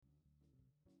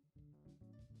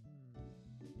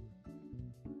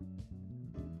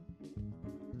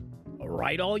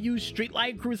Alright, all you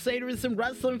streetlight crusaders and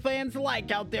wrestling fans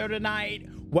alike out there tonight,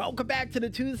 welcome back to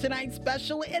the Tuesday Night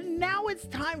Special, and now it's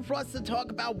time for us to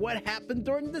talk about what happened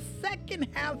during the second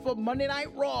half of Monday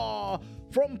Night Raw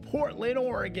from Portland,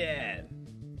 Oregon.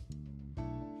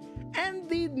 And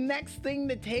the next thing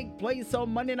to take place on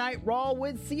Monday Night Raw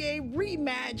would see a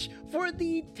rematch for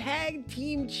the Tag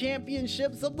Team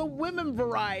Championships of the Women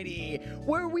Variety,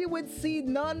 where we would see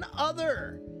none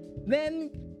other than,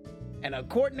 and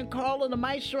according to Carl and the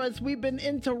Maestro, as we've been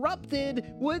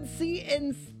interrupted, would see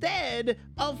instead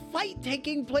a fight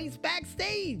taking place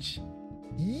backstage.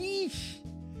 Yeesh.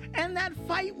 And that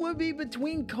fight would be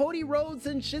between Cody Rhodes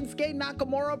and Shinsuke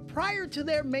Nakamura prior to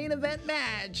their main event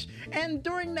match. And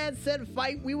during that said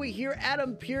fight, we would hear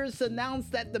Adam Pearce announce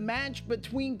that the match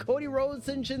between Cody Rhodes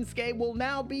and Shinsuke will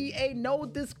now be a no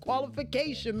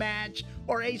disqualification match,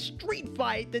 or a street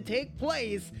fight to take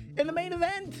place in the main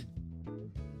event.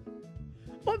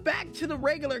 But back to the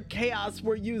regular chaos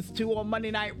we're used to on Monday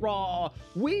Night Raw,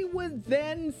 we would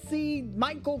then see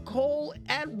Michael Cole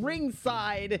at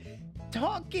ringside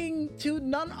talking to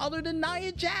none other than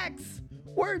Nia Jax,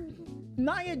 where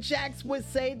Nia Jax would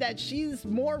say that she's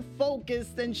more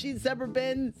focused than she's ever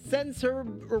been since her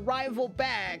arrival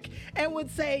back, and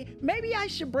would say, maybe I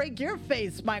should break your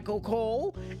face, Michael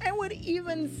Cole, and would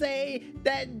even say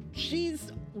that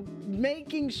she's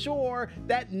making sure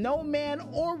that no man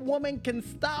or woman can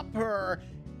stop her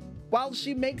while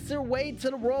she makes her way to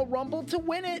the Royal Rumble to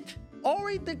win it.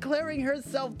 Already declaring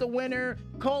herself the winner,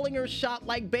 calling her shot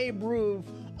like Babe Ruth,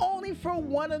 only for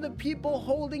one of the people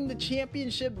holding the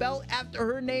championship belt after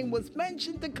her name was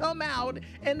mentioned to come out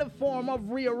in the form of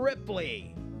Rhea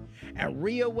Ripley. And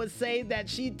Rhea would say that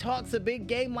she talks a big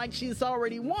game like she's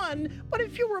already won, but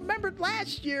if you remembered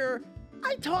last year,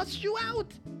 I tossed you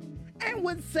out. And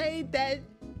would say that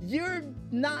you're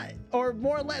not, or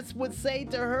more or less would say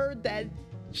to her that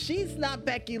she's not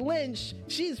Becky Lynch,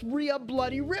 she's Rhea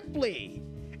Bloody Ripley.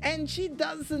 And she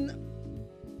doesn't,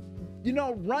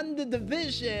 run the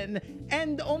division,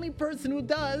 and the only person who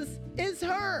does is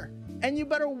her. And you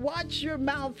better watch your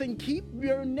mouth and keep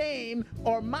your name,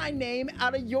 or my name,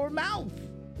 out of your mouth.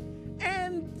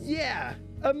 And yeah,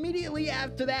 immediately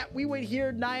after that, we would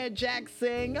hear Nia Jax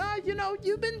saying,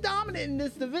 you've been dominant in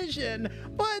this division,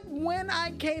 but when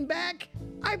I came back,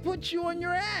 I put you on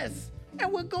your ass.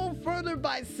 And would go further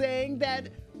by saying that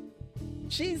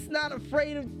she's not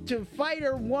afraid to fight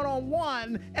her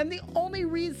one-on-one, and the only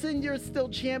reason you're still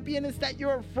champion is that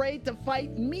you're afraid to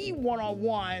fight me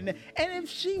one-on-one. And if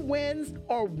she wins,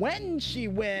 or when she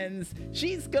wins,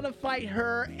 she's gonna fight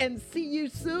her, and see you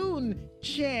soon,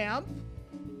 champ.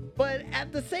 But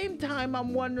at the same time,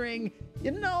 I'm wondering,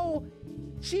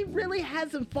 she really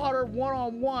hasn't fought her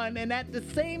one-on-one, and at the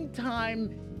same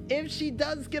time, if she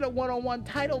does get a one-on-one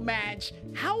title match,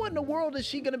 how in the world is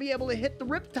she going to be able to hit the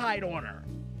riptide on her?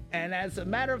 And as a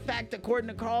matter of fact, according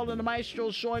to Carl and the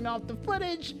Maestro showing off the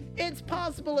footage, it's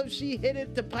possible if she hit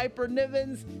it to Piper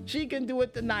Nivens, she can do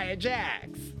it to Nia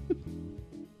Jax.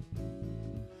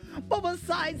 But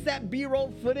besides that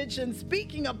B-roll footage, and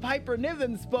speaking of Piper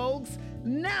Nivens, folks,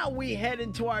 now we head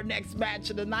into our next match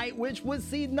of the night, which would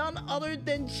see none other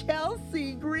than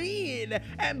Chelsea Green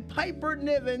and Piper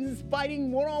Nivens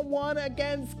fighting one-on-one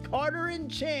against Carter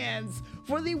and Chance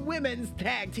for the Women's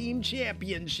Tag Team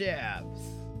Championships.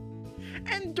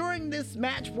 And during this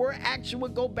match, where action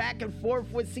would go back and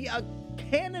forth, would see a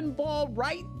cannonball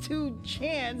right to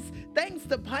Chance thanks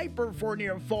to Piper for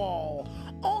near fall,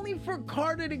 only for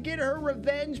Carter to get her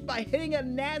revenge by hitting a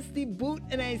nasty boot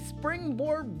and a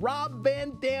springboard Rob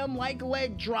Van Dam like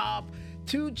leg drop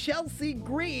to Chelsea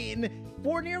Green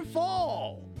for near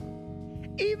fall.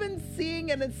 Even seeing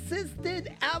an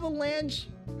assisted avalanche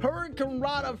Hurricane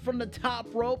Rana from the top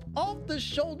rope off the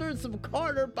shoulders of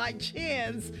Carter by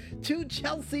Chance to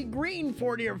Chelsea Green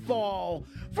for near fall,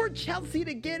 for Chelsea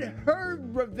to get her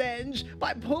revenge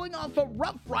by pulling off a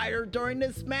Rough Rider during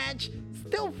this match,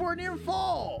 still for near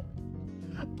fall.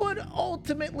 But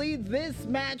ultimately, this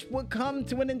match would come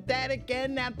to an emphatic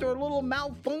end after a little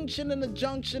malfunction in the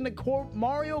junction, to quote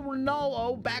Mario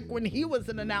Ranallo back when he was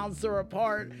an announcer a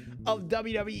part of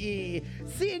WWE,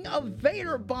 seeing a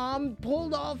Vader bomb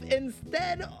pulled off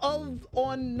instead of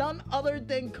on none other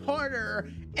than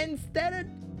Carter, instead of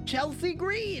Chelsea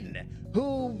Green,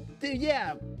 who,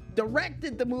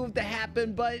 directed the move to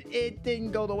happen, but it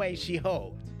didn't go the way she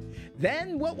hoped.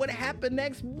 then what would happen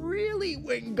next really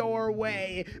wouldn't go our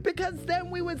way, because then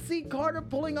we would see Carter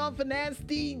pulling off a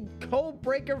nasty code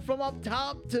breaker from up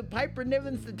top to Piper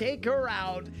Nivens to take her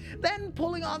out, then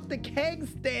pulling off the keg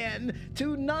stand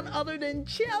to none other than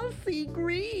Chelsea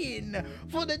Green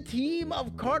for the team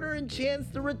of Carter and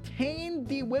Chance to retain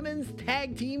the women's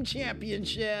tag team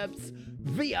championships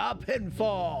via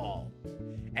pinfall.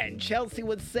 And Chelsea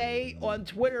would say on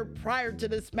Twitter prior to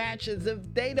this match, as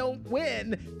if they don't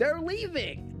win, they're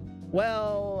leaving.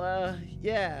 Well,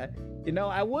 yeah, you know,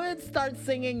 I would start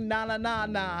singing na na na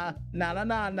na, na na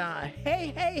na na,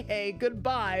 hey, hey, hey,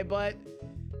 goodbye, but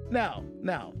no,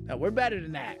 we're better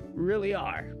than that. We really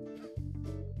are.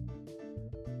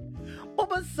 Well,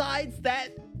 besides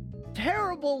that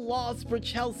terrible loss for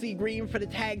Chelsea Green for the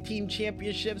tag team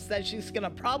championships that she's gonna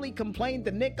probably complain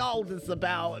to Nick Aldis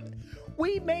about,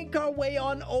 we make our way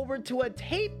on over to a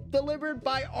tape delivered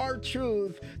by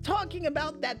R-Truth, talking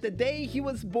about that the day he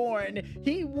was born,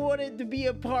 he wanted to be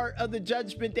a part of the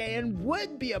Judgment Day and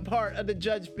would be a part of the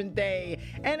Judgment Day,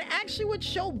 and actually would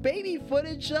show baby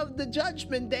footage of the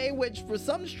Judgment Day, which for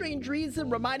some strange reason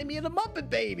reminded me of the Muppet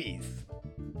Babies.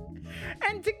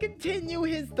 And to continue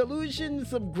his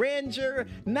delusions of grandeur,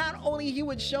 not only he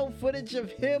would show footage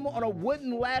of him on a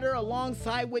wooden ladder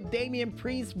alongside with Damian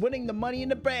Priest winning the Money in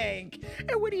the Bank,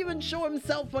 and would even show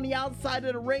himself on the outside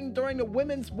of the ring during the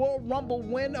Women's World Rumble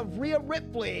win of Rhea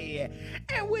Ripley,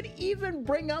 and would even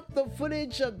bring up the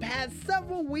footage of past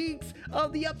several weeks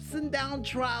of the ups and down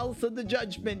trials of the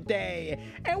Judgment Day,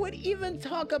 and would even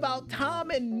talk about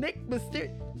Tom and Nick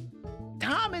Mysterio.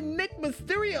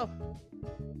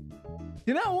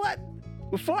 You know what?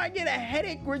 Before I get a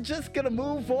headache, we're just gonna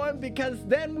move on, because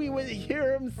then we would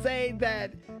hear him say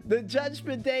that the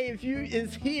Judgment Day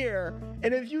is here,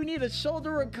 and if you need a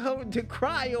shoulder to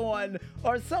cry on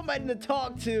or somebody to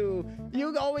talk to,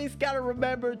 you always gotta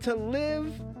remember to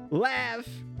live, laugh,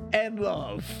 and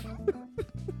love.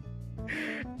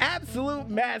 Absolute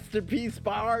masterpiece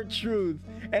by R-Truth.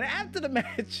 And after the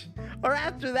match, or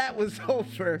after that was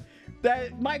over,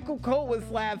 that Michael Cole was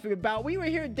laughing about, we were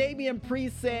hearing Damian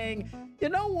Priest saying, you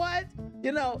know what?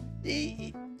 You know,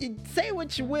 say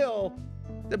what you will,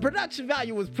 the production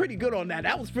value was pretty good on that.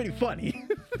 That was pretty funny.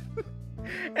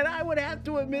 And I would have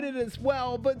to admit it as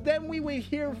well, but then we would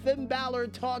hear Finn Balor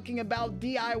talking about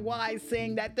DIY,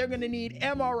 saying that they're going to need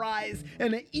MRIs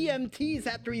and the EMTs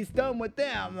after he's done with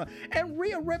them. And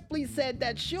Rhea Ripley said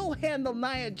that she'll handle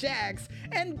Nia Jax,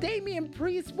 and Damian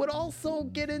Priest would also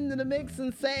get into the mix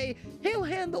and say he'll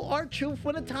handle R-Truth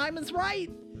when the time is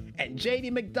right. And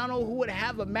JD McDonald, who would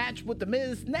have a match with The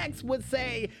Miz next, would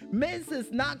say Miz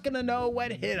is not going to know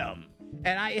what hit him.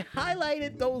 And I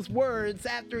highlighted those words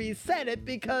after he said it,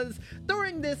 because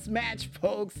during this match,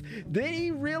 folks, did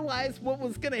he realize what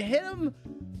was going to hit him?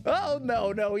 Oh,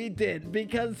 no, he didn't,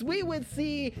 because we would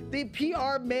see the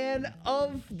PR man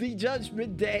of the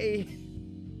Judgment Day,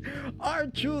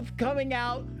 R-Truth, coming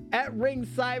out at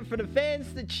ringside for the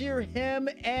fans to cheer him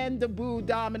and to boo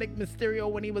Dominic Mysterio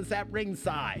when he was at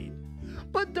ringside.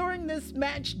 But during this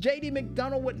match, JD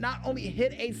McDonald would not only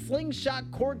hit a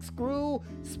slingshot corkscrew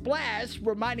splash,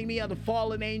 reminding me of the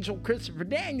fallen angel Christopher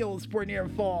Daniels for a near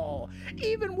fall,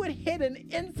 even would hit an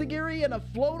enziguri and a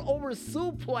float over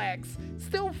suplex,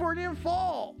 still for a near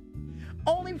fall.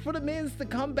 Only for the Miz to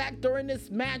come back during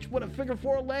this match with a figure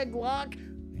four leg lock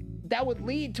that would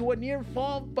lead to a near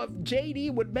fall, but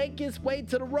JD would make his way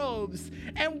to the ropes,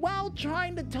 and while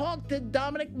trying to talk to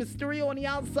Dominic Mysterio on the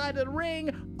outside of the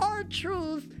ring,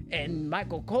 R-Truth, in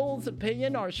Michael Cole's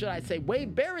opinion, or should I say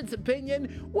Wade Barrett's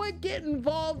opinion, would get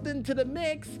involved into the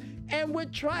mix and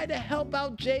would try to help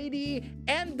out JD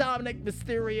and Dominic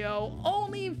Mysterio,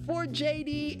 only for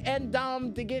JD and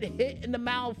Dom to get hit in the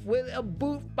mouth with a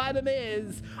boot by The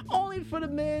Miz, only for The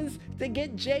Miz to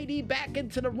get JD back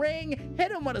into the ring,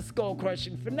 hit him with a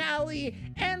skull-crushing finale,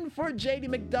 and for JD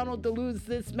McDonald to lose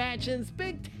this match in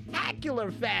spectacular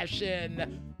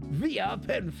fashion via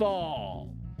pinfall.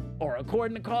 Or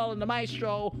according to Carl and the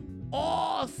Maestro,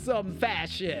 awesome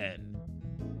fashion.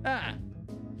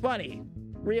 Funny.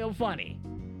 Real funny.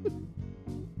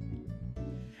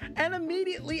 And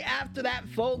immediately after that,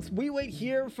 folks, we would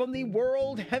hear from the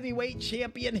World Heavyweight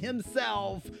Champion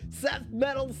himself, Seth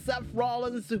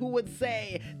Rollins, who would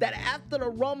say that after the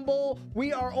Rumble,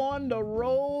 we are on the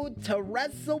road to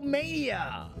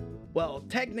WrestleMania. Well,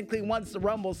 technically, once the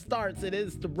Rumble starts, it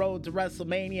is the road to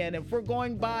WrestleMania. And if we're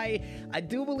going by, I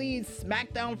do believe,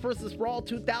 SmackDown vs. Raw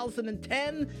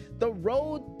 2010, the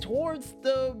road towards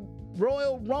the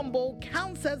Royal Rumble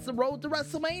counts as the road to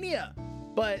WrestleMania.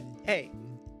 But hey,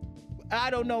 I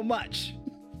don't know much.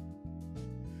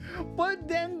 But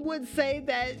then would say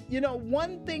that,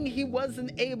 one thing he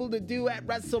wasn't able to do at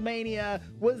WrestleMania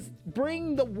was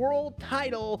bring the world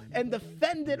title and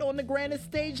defend it on the grandest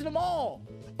stage of them all.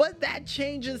 But that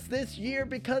changes this year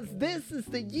because this is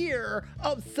the year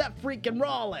of Seth freaking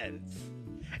Rollins.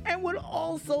 And would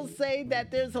also say that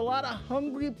there's a lot of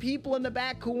hungry people in the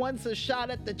back who wants a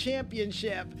shot at the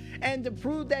championship. And to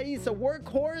prove that he's a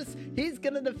workhorse, he's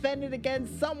going to defend it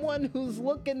against someone who's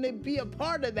looking to be a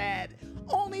part of that.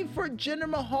 Only for Jinder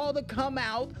Mahal to come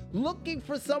out looking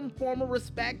for some form of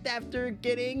respect after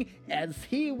getting, as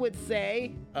he would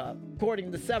say,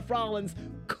 according to Seth Rollins,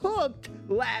 cooked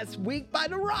last week by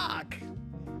The Rock.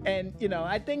 And,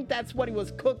 I think that's what he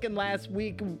was cooking last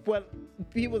week, what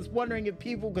he was wondering if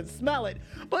people could smell it.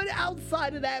 But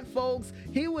outside of that, folks,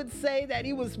 he would say that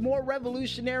he was more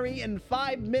revolutionary in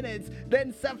 5 minutes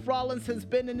than Seth Rollins has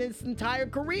been in his entire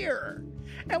career.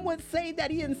 And would say that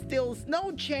he instills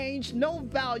no change, no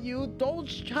value,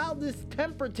 those childish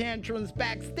temper tantrums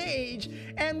backstage,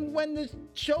 and when the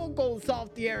show goes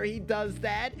off the air, he does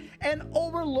that and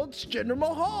overlooks Jinder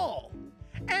Mahal.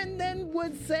 And then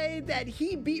would say that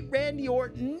he beat Randy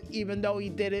Orton, even though he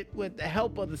did it with the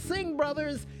help of the Singh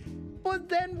brothers, but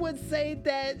then would say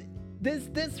that this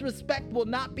disrespect will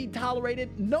not be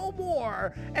tolerated no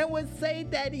more, and would say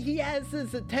that he has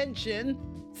his attention,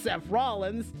 Seth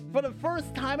Rollins, for the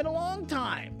first time in a long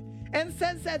time. And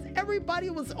says that everybody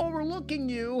was overlooking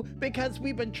you because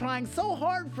we've been trying so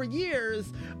hard for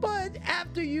years, but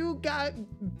after your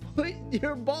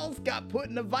balls got put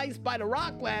in a vice by The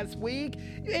Rock last week,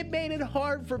 it made it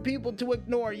hard for people to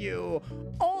ignore you.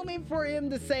 Only for him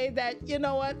to say that, you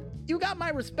know what, you got my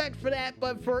respect for that,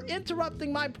 but for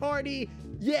interrupting my party,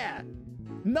 yeah,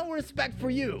 no respect for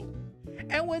you.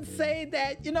 And would say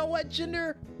that, you know what,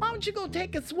 Jinder, why don't you go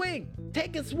take a swing?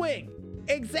 Take a swing.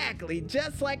 Exactly,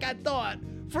 just like I thought.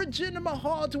 For Jinder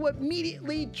Mahal to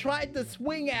immediately try to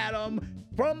swing at him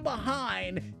from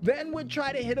behind, then would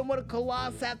try to hit him with a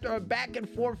Colossus after a back and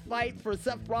forth fight for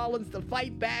Seth Rollins to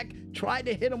fight back, try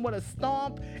to hit him with a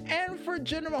stomp, and for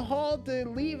Jinder Mahal to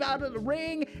leave out of the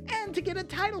ring and to get a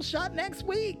title shot next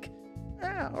week.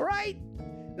 Alright?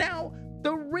 Now,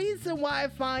 the reason why I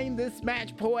find this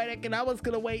match poetic, and I was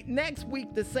going to wait next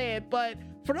week to say it, but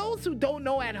for those who don't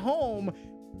know at home,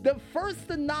 the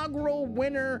first inaugural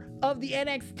winner of the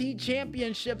NXT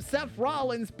Championship, Seth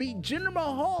Rollins, beat Jinder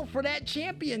Mahal for that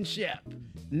championship.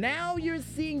 Now you're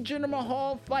seeing Jinder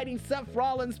Mahal fighting Seth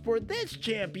Rollins for this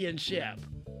championship.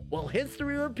 Will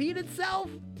history repeat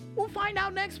itself? We'll find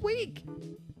out next week.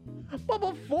 But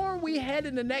before we head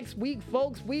into next week,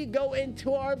 folks, we go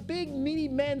into our big meaty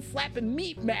men slapping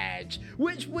meat match,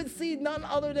 which would see none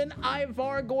other than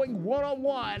Ivar going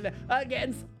one-on-one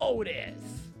against Otis.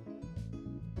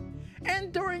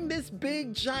 And during this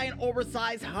big, giant,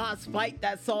 oversized Haas fight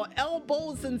that saw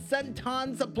elbows and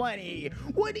sentons aplenty,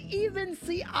 would even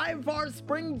see Ivar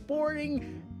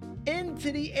springboarding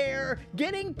into the air,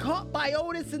 getting caught by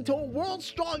Otis into a world's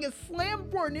strongest slam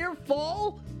for a near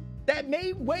fall that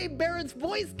made Wade Barrett's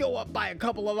voice go up by a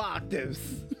couple of octaves.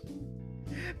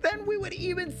 Then we would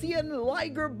even see a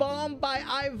Liger bomb by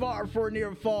Ivar for a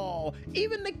near fall.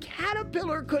 Even the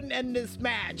Caterpillar couldn't end this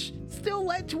match, still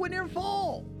led to a near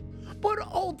fall. But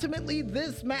ultimately,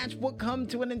 this match would come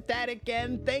to an emphatic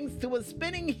end thanks to a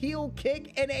spinning heel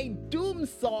kick and a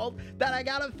doomsault that I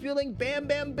got a feeling Bam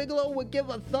Bam Bigelow would give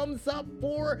a thumbs up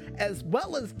for, as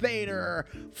well as Vader,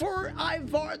 for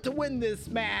Ivar to win this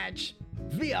match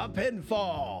via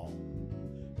pinfall.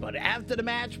 But after the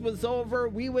match was over,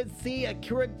 we would see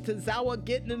Akira Tozawa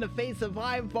getting in the face of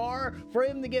Ivar for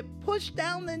him to get pushed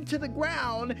down into the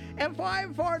ground and for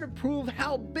Ivar to prove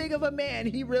how big of a man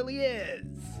he really is.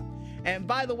 And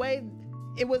by the way,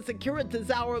 it was Akira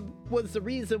Tozawa was the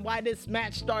reason why this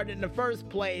match started in the first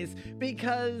place,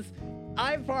 because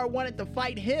Ivar wanted to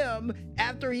fight him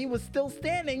after he was still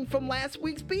standing from last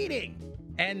week's beating,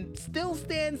 and still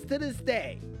stands to this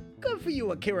day. Good for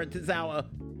you, Akira Tozawa.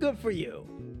 Good for you.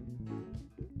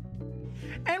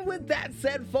 And with that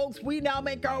said, folks, we now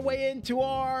make our way into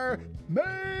our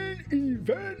main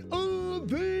event of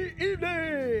the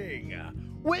evening,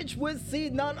 which would see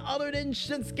none other than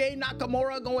Shinsuke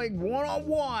Nakamura going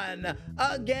one-on-one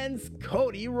against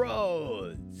Cody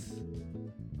Rhodes.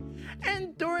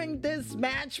 And during this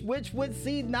match, which would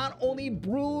see not only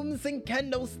brooms and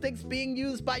kendo sticks being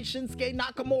used by Shinsuke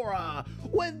Nakamura,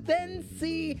 would then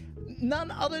see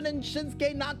none other than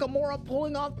Shinsuke Nakamura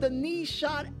pulling off the knee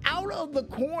shot out of the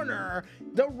corner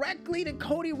directly to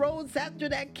Cody Rhodes after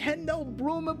that kendo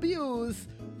broom abuse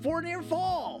for a near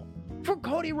fall. For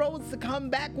Cody Rhodes to come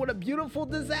back with a beautiful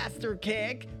disaster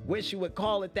kick, wish you would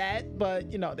call it that, but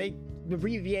they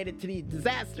abbreviated to the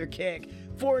disaster kick,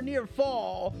 for a near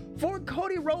fall, for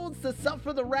Cody Rhodes to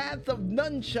suffer the wrath of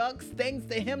nunchucks thanks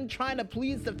to him trying to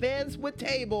please the fans with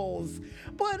tables.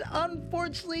 But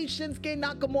unfortunately, Shinsuke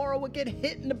Nakamura would get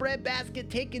hit in the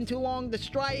breadbasket, taking too long to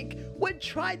strike, would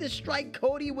try to strike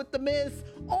Cody with the miss,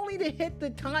 only to hit the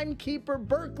timekeeper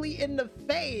Berkeley in the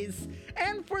face.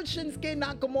 And for Shinsuke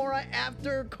Nakamura,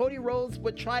 after Cody Rhodes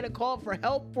would try to call for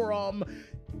help for him,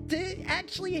 did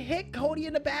actually hit Cody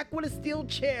in the back with a steel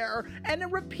chair and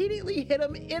then repeatedly hit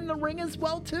him in the ring as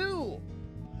well too.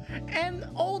 And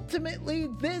ultimately,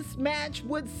 this match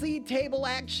would see table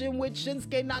action with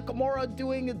Shinsuke Nakamura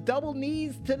doing double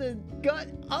knees to the gut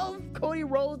of Cody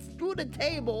Rhodes through the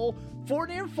table for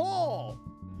near fall.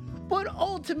 But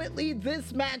ultimately,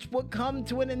 this match would come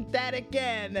to an emphatic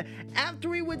end after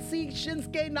we would see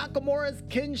Shinsuke Nakamura's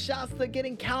Kinshasa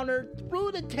getting countered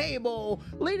through the table,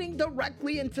 leading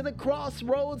directly into the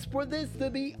crossroads for this to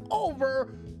be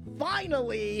over,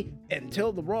 finally,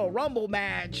 until the Royal Rumble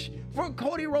match, for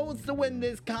Cody Rhodes to win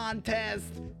this contest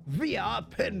via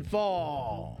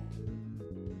pinfall.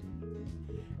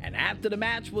 And after the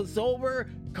match was over,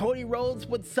 Cody Rhodes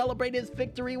would celebrate his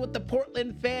victory with the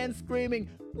Portland fans screaming,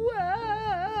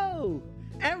 "Whoa!"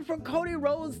 And for Cody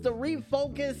Rhodes to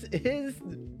refocus his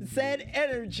said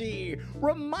energy,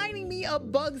 reminding me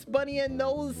of Bugs Bunny and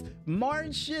those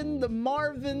Marvin the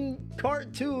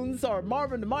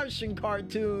Martian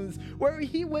cartoons, where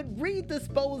he would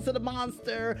redispose of the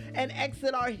monster and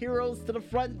exit our heroes to the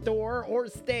front door or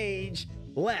stage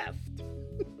left.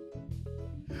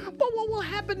 But what will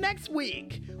happen next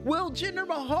week? Will Jinder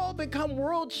Mahal become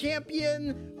world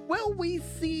champion? Will we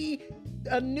see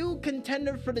a new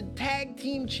contender for the tag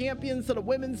team champions of the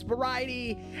women's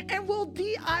variety? And will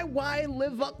DIY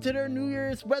live up to their New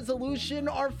Year's resolution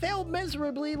or fail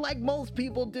miserably like most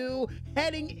people do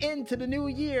heading into the new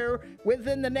year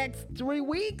within the next 3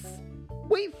 weeks?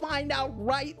 We find out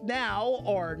right now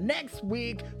or next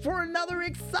week for another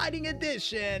exciting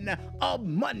edition of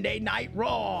Monday Night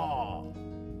Raw.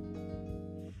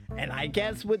 And I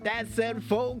guess with that said,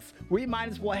 folks, we might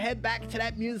as well head back to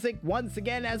that music once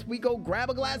again as we go grab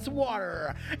a glass of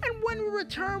water. And when we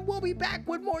return, we'll be back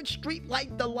with more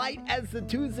Streetlight Delight as the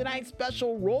Tuesday Night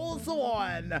Special rolls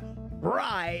on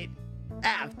right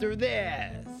after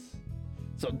this.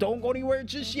 So don't go anywhere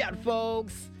just yet,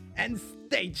 folks, and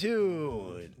stay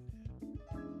tuned.